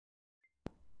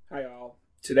Hi all.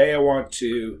 Today I want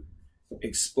to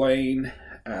explain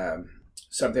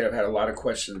something I've had a lot of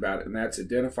questions about, and that's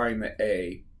identifying the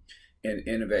A in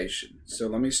innovation. So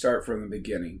let me start from the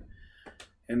beginning.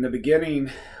 In the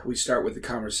beginning, we start with the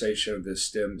conversation of the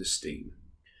STEM to STEAM.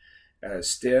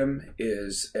 STEM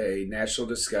is a national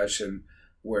discussion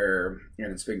where,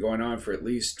 and it's been going on for at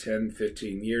least 10,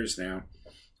 15 years now,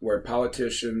 where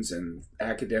politicians and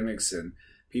academics and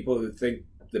people who think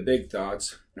the big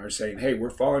thoughts are saying, hey, we're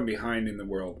falling behind in the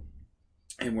world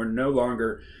and we're no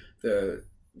longer the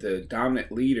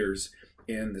dominant leaders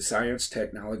in the science,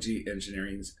 technology,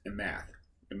 engineering, and math.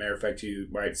 As a matter of fact, you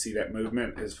might see that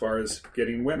movement as far as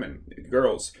getting women,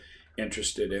 girls,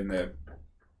 interested in the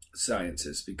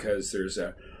sciences, because there's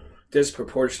a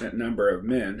disproportionate number of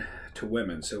men to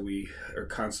women. So we are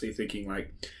constantly thinking,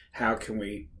 like, how can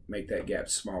we make that gap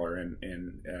smaller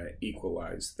and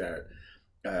equalize that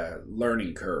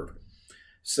learning curve.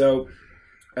 So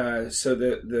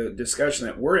the discussion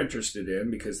that we're interested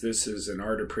in, because this is an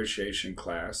art appreciation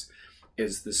class,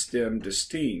 is the STEM to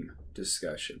STEAM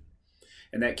discussion.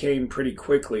 And that came pretty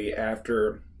quickly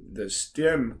after the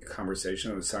STEM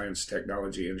conversation of the science,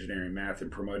 technology, engineering, math,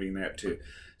 and promoting that to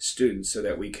students so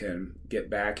that we can get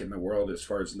back in the world as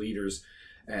far as leaders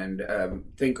and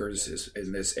thinkers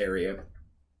in this area.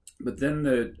 But then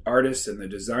the artists and the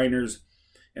designers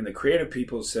and the creative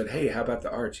people said, hey, how about the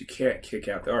arts? You can't kick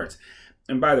out the arts.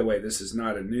 And by the way, this is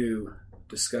not a new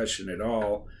discussion at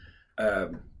all.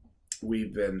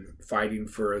 We've been fighting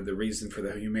for the reason for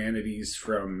the humanities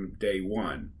from day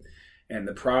one. And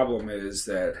the problem is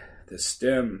that the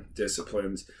STEM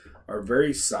disciplines are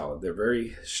very solid. They're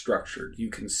very structured. You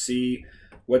can see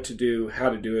what to do, how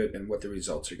to do it, and what the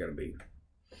results are going to be.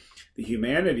 The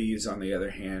humanities, on the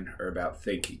other hand, are about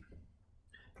thinking,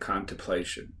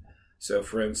 contemplation. So,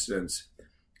 for instance,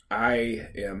 I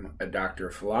am a doctor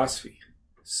of philosophy.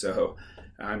 So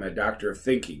I'm a doctor of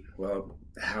thinking. Well,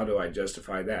 how do I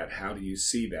justify that? How do you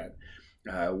see that?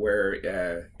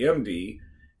 Where MD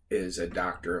is a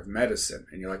doctor of medicine.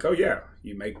 And you're like, oh yeah,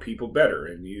 you make people better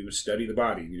and you study the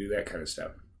body and you do that kind of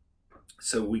stuff.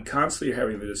 So we constantly are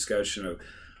having the discussion of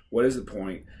what is the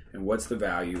point and what's the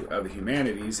value of the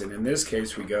humanities. And in this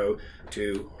case, we go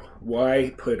to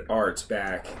why put arts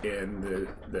back in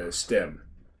the STEM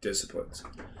disciplines.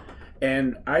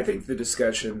 And I think the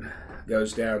discussion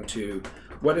goes down to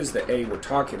what is the A we're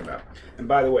talking about. And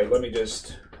by the way, let me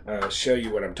just show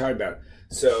you what I'm talking about.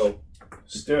 So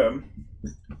STEM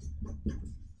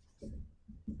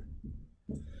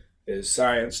is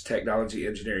science, technology,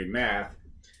 engineering, math,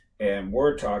 and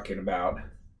we're talking about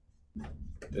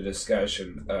the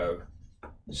discussion of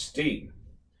STEAM,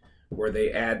 where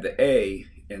they add the A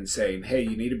and saying, hey,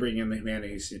 you need to bring in the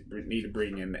humanities, you need to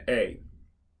bring in the A,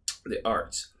 the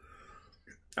arts.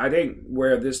 I think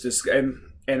where this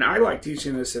and I like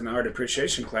teaching this in the art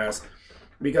appreciation class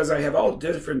because I have all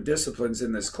different disciplines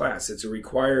in this class. It's a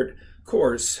required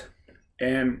course,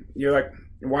 and you're like,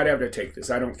 why do I have to take this?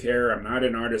 I don't care. I'm not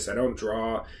an artist. I don't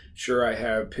draw. Sure, I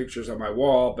have pictures on my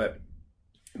wall, but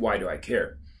why do I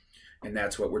care? And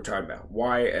that's what we're talking about.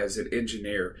 Why, as an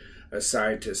engineer, a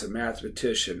scientist, a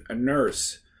mathematician, a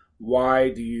nurse,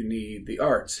 why do you need the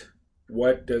arts?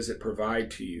 What does it provide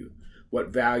to you? What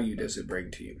value does it bring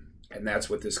to you? And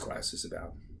that's what this class is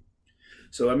about.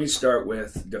 So let me start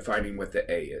with defining what the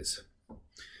A is.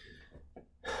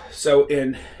 So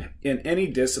in any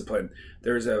discipline,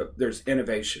 there's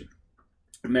innovation.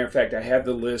 As a matter of fact, I have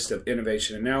the list of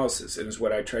innovation analysis, and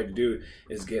what I tried to do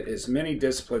is get as many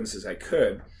disciplines as I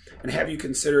could and have you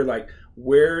consider, like,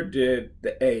 where did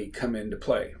the A come into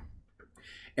play?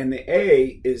 And the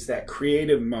A is that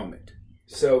creative moment.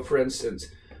 So, for instance,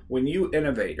 when you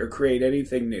innovate or create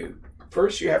anything new,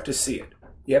 first you have to see it.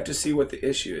 You have to see what the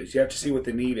issue is. You have to see what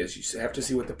the need is. You have to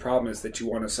see what the problem is that you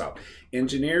want to solve.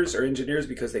 Engineers are engineers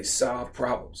because they solve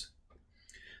problems.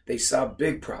 They solve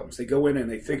big problems. They go in and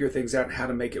they figure things out and how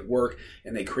to make it work,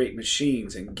 and they create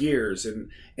machines and gears and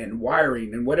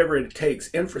wiring and whatever it takes,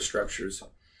 infrastructures,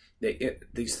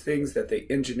 these things that they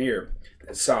engineer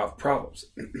that solve problems.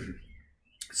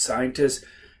 Scientists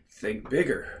think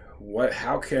bigger.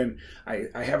 How can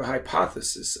I have a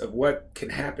hypothesis of what can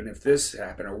happen if this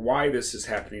happened, or why this is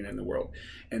happening in the world,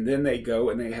 and then they go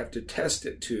and they have to test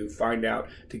it to find out,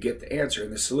 to get the answer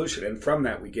and the solution, and from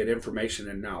that we get information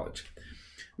and knowledge.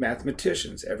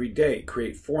 Mathematicians every day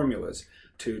create formulas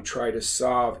to try to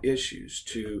solve issues,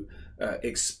 to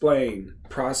explain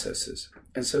processes.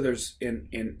 And so there's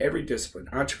in every discipline,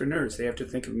 entrepreneurs, they have to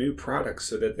think of new products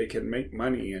so that they can make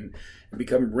money and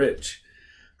become rich.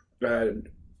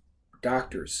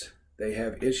 Doctors, They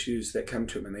have issues that come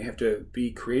to them, and they have to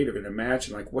be creative and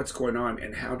imagine, like, what's going on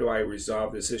and how do I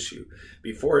resolve this issue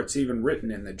before it's even written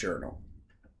in the journal.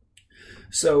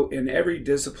 So in every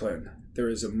discipline, there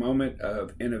is a moment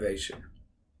of innovation.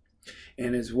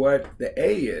 And is what the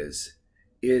A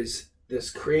is this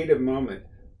creative moment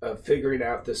of figuring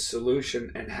out the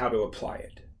solution and how to apply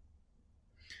it.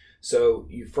 So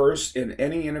you first, in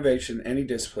any innovation, any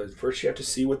discipline, first you have to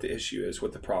see what the issue is,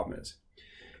 what the problem is.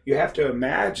 You have to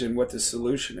imagine what the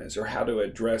solution is or how to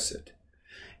address it.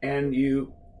 And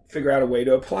you figure out a way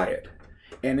to apply it.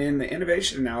 And in the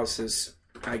innovation analysis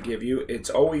I give you, it's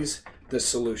always the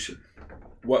solution.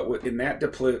 What in that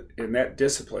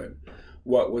discipline,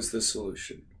 what was the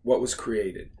solution? What was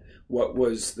created? What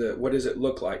does it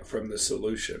look like from the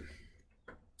solution?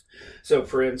 So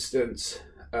for instance,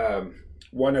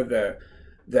 one of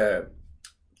the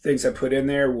things I put in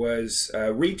there was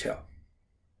retail.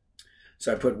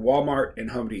 So I put Walmart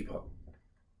and Home Depot.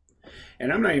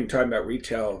 And I'm not even talking about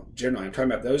retail generally. I'm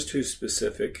talking about those two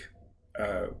specific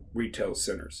retail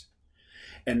centers.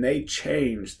 And they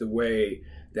changed the way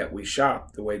that we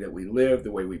shop, the way that we live,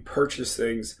 the way we purchase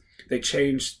things. They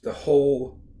changed the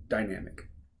whole dynamic.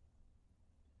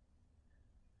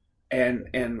 And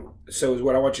so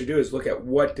what I want you to do is look at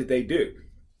what did they do.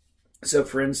 So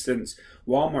for instance,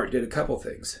 Walmart did a couple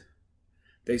things.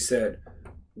 They said,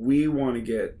 we want to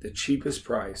get the cheapest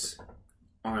price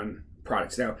on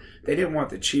products. Now, they didn't want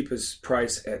the cheapest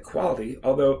price at quality,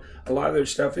 although a lot of their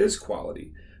stuff is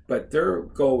quality. But their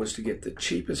goal was to get the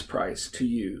cheapest price to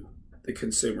you, the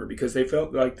consumer, because they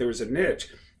felt like there was a niche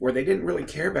where they didn't really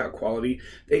care about quality.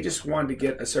 They just wanted to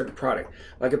get a certain product,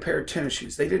 like a pair of tennis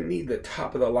shoes. They didn't need the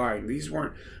top of the line. These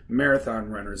weren't marathon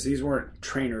runners. These weren't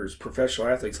trainers, professional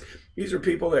athletes. These are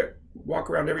people that walk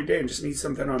around every day and just need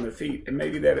something on their feet, and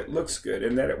maybe that it looks good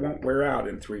and that it won't wear out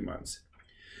in 3 months.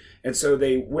 And so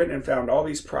they went and found all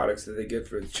these products that they get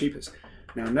for the cheapest.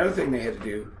 Now, another thing they had to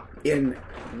do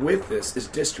with this is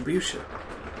distribution.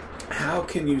 How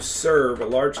can you serve a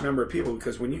large number of people?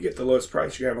 Because when you get the lowest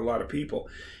price, you have a lot of people,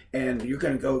 and you're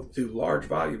going to go through large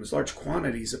volumes, large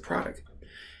quantities of product.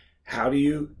 How do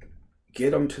you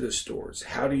get them to the stores?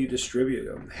 How do you distribute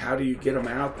them? How do you get them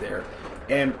out there?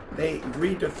 And they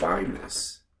redefine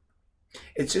this.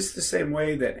 It's just the same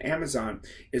way that Amazon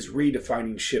is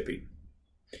redefining shipping.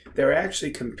 They're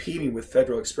actually competing with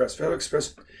Federal Express. Federal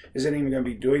Express isn't even going to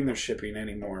be doing their shipping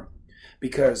anymore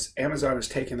because Amazon has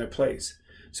taken their place.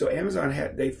 So Amazon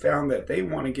they found that they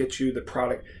want to get you the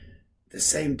product the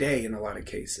same day in a lot of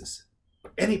cases.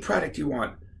 Any product you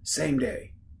want, same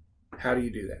day. How do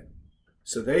you do that?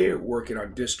 So they are working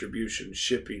on distribution,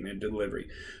 shipping, and delivery.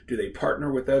 Do they partner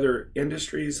with other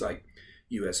industries like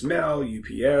US Mail,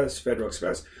 UPS, Federal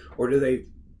Express, or do they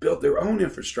build their own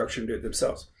infrastructure and do it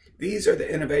themselves? These are the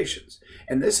innovations.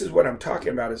 And this is what I'm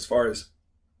talking about as far as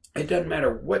it doesn't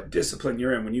matter what discipline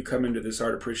you're in when you come into this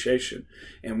art appreciation,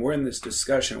 and we're in this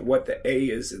discussion of what the A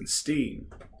is in STEAM.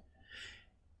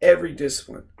 Every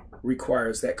discipline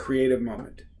requires that creative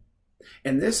moment.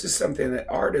 And this is something that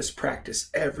artists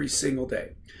practice every single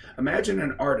day. Imagine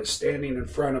an artist standing in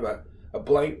front of a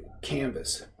blank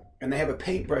canvas, and they have a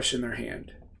paintbrush in their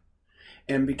hand.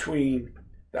 And between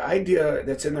the idea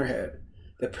that's in their head,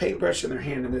 the paintbrush in their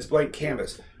hand, and this blank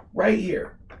canvas, right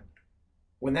here,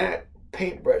 when that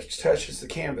paintbrush touches the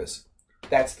canvas,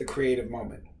 that's the creative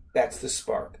moment. That's the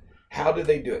spark. How do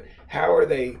they do it? How are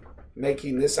they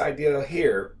making this idea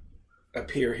here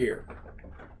appear here?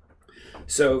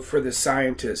 So for the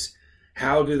scientists,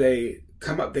 how do they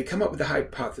come up? They come up with a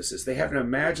hypothesis. They have to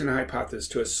imagine a hypothesis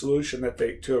to a solution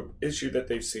to an issue that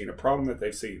they've seen, a problem that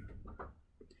they've seen.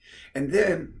 And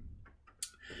then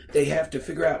they have to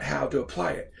figure out how to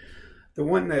apply it. The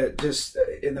one that just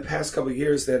in the past couple of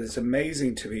years that is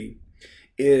amazing to me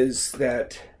is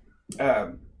that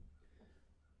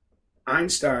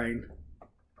Einstein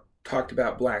talked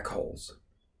about black holes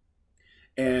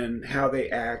and how they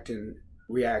act and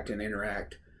react and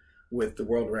interact with the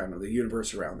world around them, the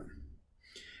universe around them.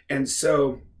 And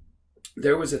so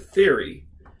there was a theory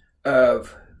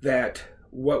of that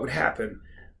what would happen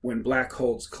when black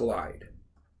holes collide.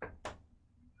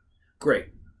 Great.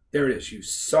 There it is. You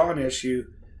saw an issue.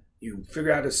 You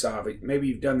figure out how to solve it. Maybe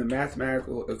you've done the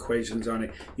mathematical equations on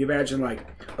it. You imagine like,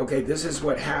 okay, this is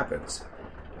what happens.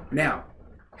 Now,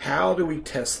 how do we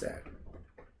test that?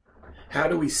 How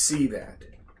do we see that?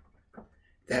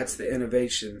 That's the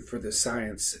innovation for the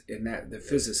science and the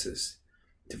physicists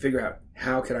to figure out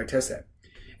how can I test that.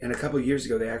 And a couple of years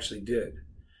ago, they actually did.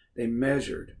 They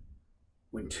measured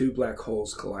when two black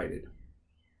holes collided.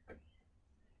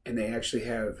 And they actually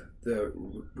have the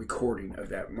recording of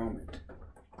that moment.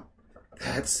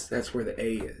 That's where the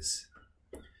A is.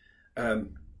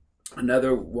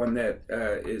 Another one that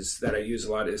that I use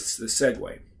a lot is the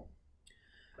Segway.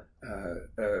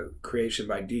 Creation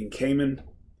by Dean Kamen,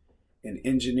 an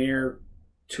engineer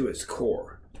to his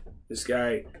core. This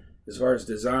guy, as far as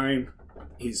design,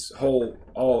 he's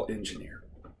all engineer.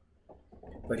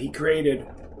 But he created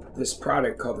this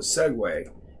product called the Segway,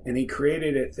 and he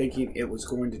created it thinking it was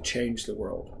going to change the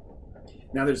world.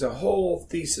 Now there's a whole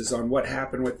thesis on what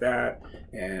happened with that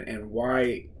and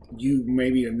why you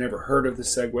maybe have never heard of the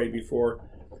Segway before,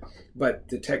 but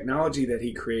the technology that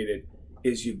he created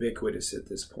is ubiquitous at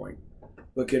this point.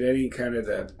 Look at any kind of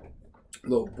the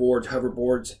little boards,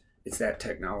 hoverboards, it's that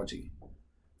technology.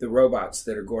 The robots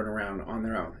that are going around on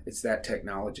their own, it's that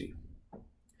technology.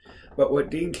 But what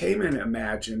Dean Kamen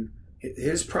imagined,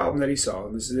 his problem that he saw,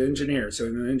 and this is an engineer, so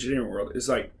in the engineering world, is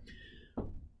like,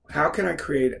 how can I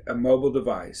create a mobile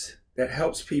device that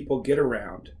helps people get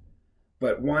around,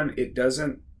 but one, it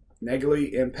doesn't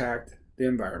negatively impact the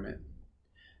environment.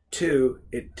 Two,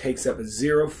 it takes up a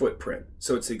zero footprint,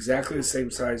 so it's exactly the same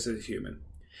size as a human.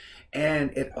 And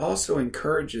it also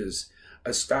encourages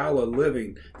a style of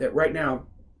living that right now,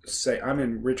 say I'm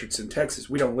in Richardson, Texas,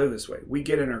 we don't live this way. We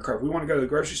get in our car. We want to go to the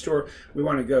grocery store. We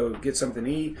want to go get something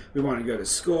to eat. We want to go to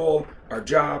school, our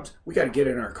jobs. We got to get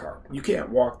in our car. You can't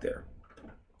walk there.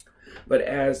 But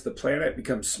as the planet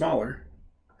becomes smaller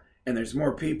and there's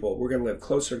more people, we're going to live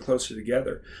closer and closer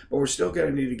together. But we're still going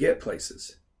to need to get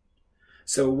places.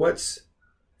 So what's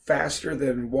faster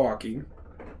than walking,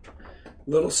 a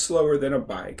little slower than a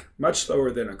bike, much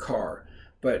slower than a car,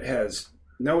 but has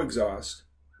no exhaust?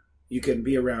 You can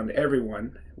be around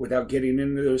everyone without getting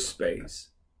into their space.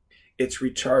 It's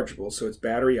rechargeable, so it's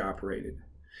battery operated.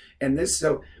 And this,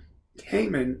 so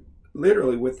Kamen,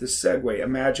 literally with the Segway,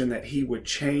 imagined that he would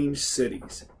change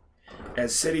cities.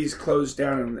 As cities closed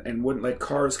down and wouldn't let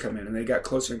cars come in and they got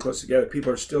closer and closer together,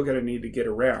 people are still going to need to get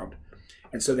around.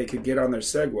 And so they could get on their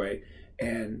Segway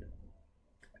and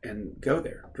go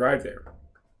there, drive there.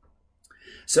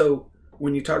 So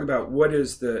when you talk about what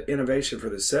is the innovation for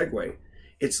the Segway,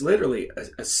 it's literally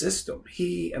a system.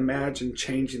 He imagined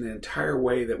changing the entire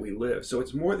way that we live. So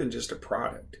it's more than just a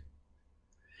product.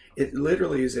 It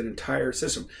literally is an entire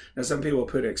system. Now, some people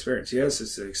put experience. Yes,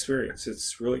 it's an experience.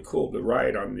 It's really cool to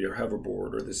ride on your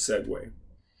hoverboard or the Segway.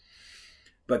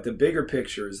 But the bigger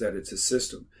picture is that it's a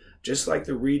system. Just like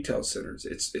the retail centers,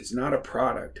 it's not a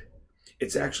product.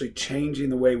 It's actually changing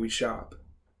the way we shop.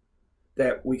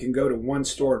 That we can go to one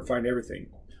store and find everything.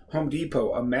 Home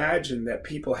Depot, imagine that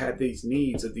people had these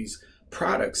needs of these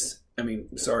products, of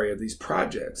these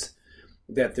projects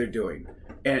that they're doing.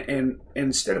 And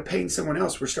instead of paying someone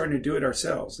else, we're starting to do it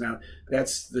ourselves. Now,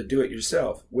 that's the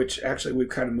do-it-yourself, which actually we've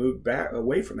kind of moved back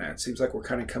away from that. It seems like we're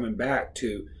kind of coming back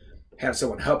to have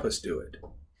someone help us do it.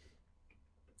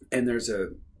 And there's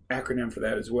an acronym for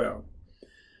that as well.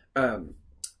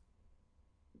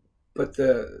 But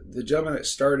the gentleman that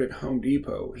started Home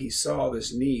Depot, he saw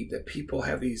this need that people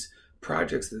have these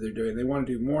projects that they're doing. They want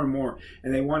to do more and more,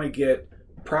 and they want to get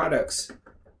products,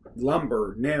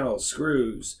 lumber, nails,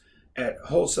 screws, at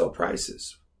wholesale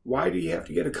prices. Why do you have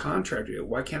to get a contractor?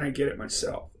 Why can't I get it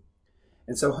myself?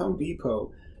 And so Home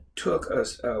Depot took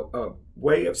a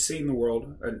way of seeing the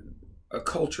world, a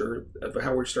culture of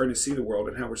how we're starting to see the world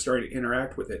and how we're starting to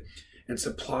interact with it, and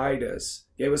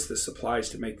gave us the supplies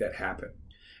to make that happen.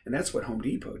 And that's what Home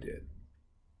Depot did.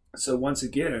 So once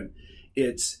again,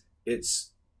 it's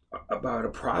about a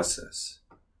process.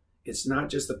 It's not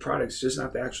just the products, it's just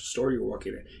not the actual store you're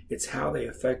working in. It's how they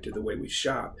affected the way we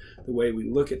shop, the way we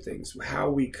look at things, how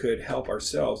we could help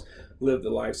ourselves live the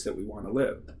lives that we want to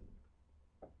live.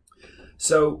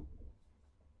 So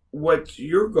what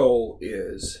your goal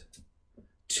is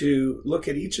to look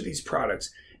at each of these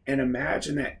products and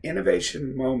imagine that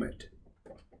innovation moment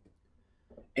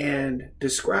and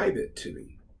describe it to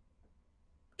me.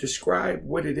 Describe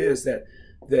what it is that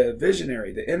the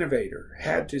visionary, the innovator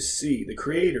had to see, the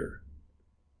creator,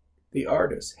 the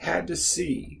artist had to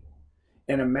see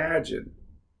and imagine,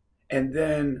 and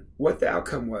then what the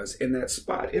outcome was in that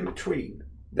spot in between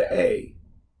the A,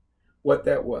 what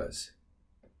that was.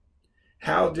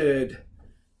 How did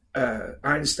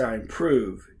Einstein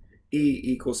prove E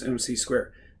equals mc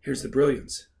squared? Here's the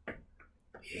brilliance.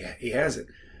 Yeah, he has it.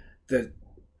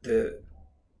 The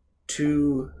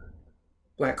two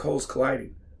black holes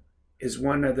colliding is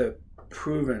one of the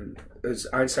proven, is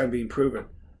Einstein being proven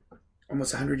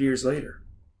almost 100 years later.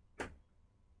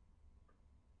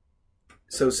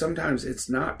 So sometimes it's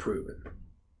not proven.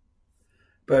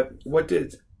 But what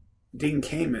did Dean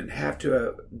Kamen have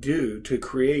to do to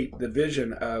create the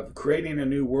vision of creating a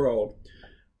new world,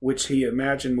 which he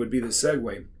imagined would be the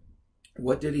Segway?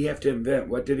 What did he have to invent?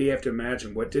 What did he have to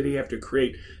imagine? What did he have to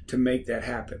create to make that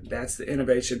happen? That's the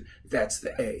innovation. That's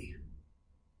the A.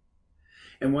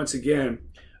 And once again,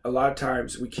 a lot of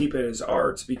times we keep it as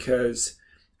arts because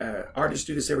artists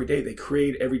do this every day. They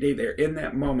create every day. They're in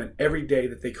that moment. Every day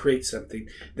that they create something,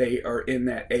 they are in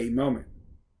that A moment.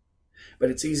 But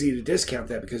it's easy to discount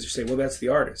that because you say, well, that's the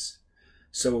artist.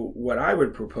 So what I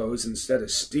would propose, instead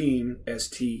of STEAM,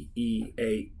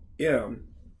 S-T-E-A-M,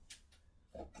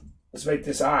 let's make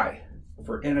this I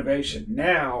for innovation.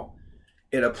 Now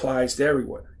it applies to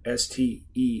everyone,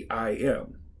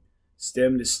 S-T-E-I-M.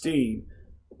 STEM to STEAM,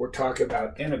 we're talking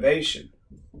about innovation.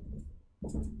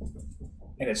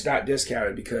 And it's not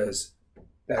discounted because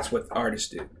that's what artists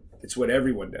do. It's what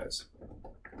everyone does.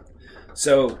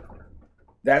 So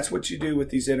that's what you do with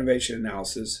these innovation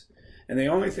analysis. And the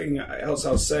only thing else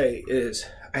I'll say is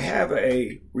I have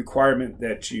a requirement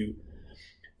that you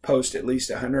post at least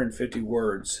 150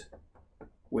 words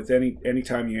with any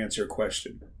time you answer a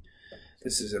question.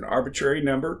 This is an arbitrary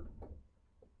number.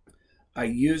 I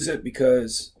use it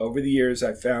because over the years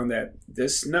I found that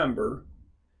this number,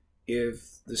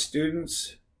 if the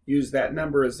students use that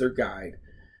number as their guide,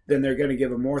 then they're going to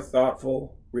give a more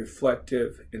thoughtful,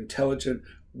 reflective, intelligent,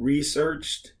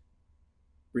 researched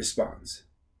response,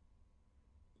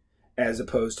 as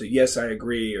opposed to yes, I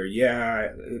agree, or yeah,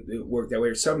 it worked that way,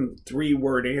 or some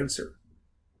 3-word answer.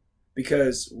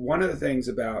 Because one of the things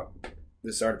about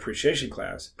this art appreciation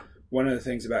class, one of the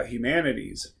things about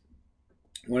humanities,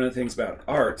 one of the things about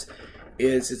arts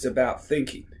is it's about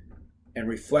thinking and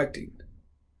reflecting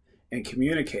and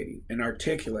communicating and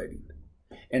articulating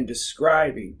and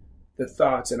describing the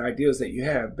thoughts and ideas that you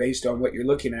have based on what you're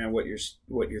looking at and what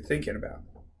you're thinking about.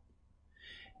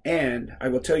 And I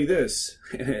will tell you this,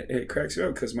 and it cracks me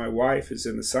up because my wife is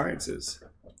in the sciences,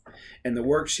 and the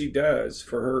work she does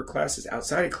for her classes,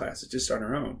 outside of classes, just on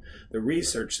her own, the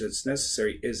research that's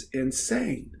necessary is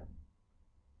insane.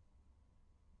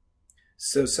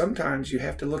 So sometimes you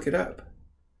have to look it up.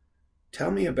 Tell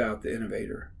me about the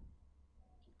innovator.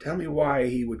 Tell me why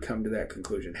he would come to that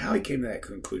conclusion, how he came to that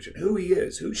conclusion, who he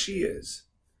is, who she is,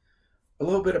 a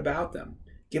little bit about them.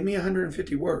 Give me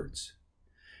 150 words.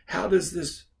 How does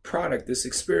this product, this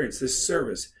experience, this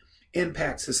service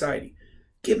impact society?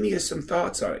 Give me some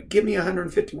thoughts on it. Give me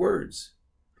 150 words.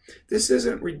 This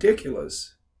isn't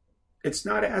ridiculous. It's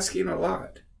not asking a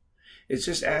lot. It's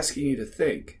just asking you to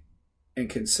think and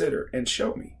consider and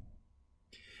show me.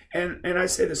 And I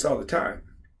say this all the time.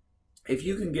 If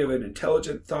you can give an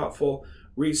intelligent, thoughtful,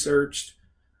 researched,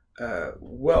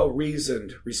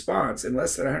 well-reasoned response in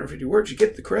less than 150 words, you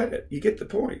get the credit. You get the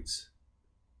points.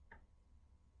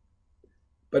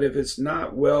 But if it's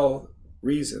not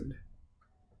well-reasoned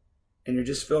and you're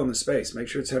just filling the space, make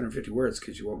sure it's 150 words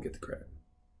because you won't get the credit.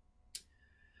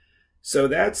 So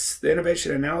that's the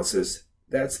innovation analysis.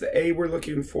 That's the A we're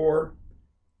looking for.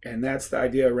 And that's the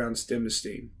idea around STEM to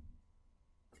STEAM.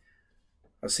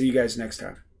 I'll see you guys next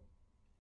time.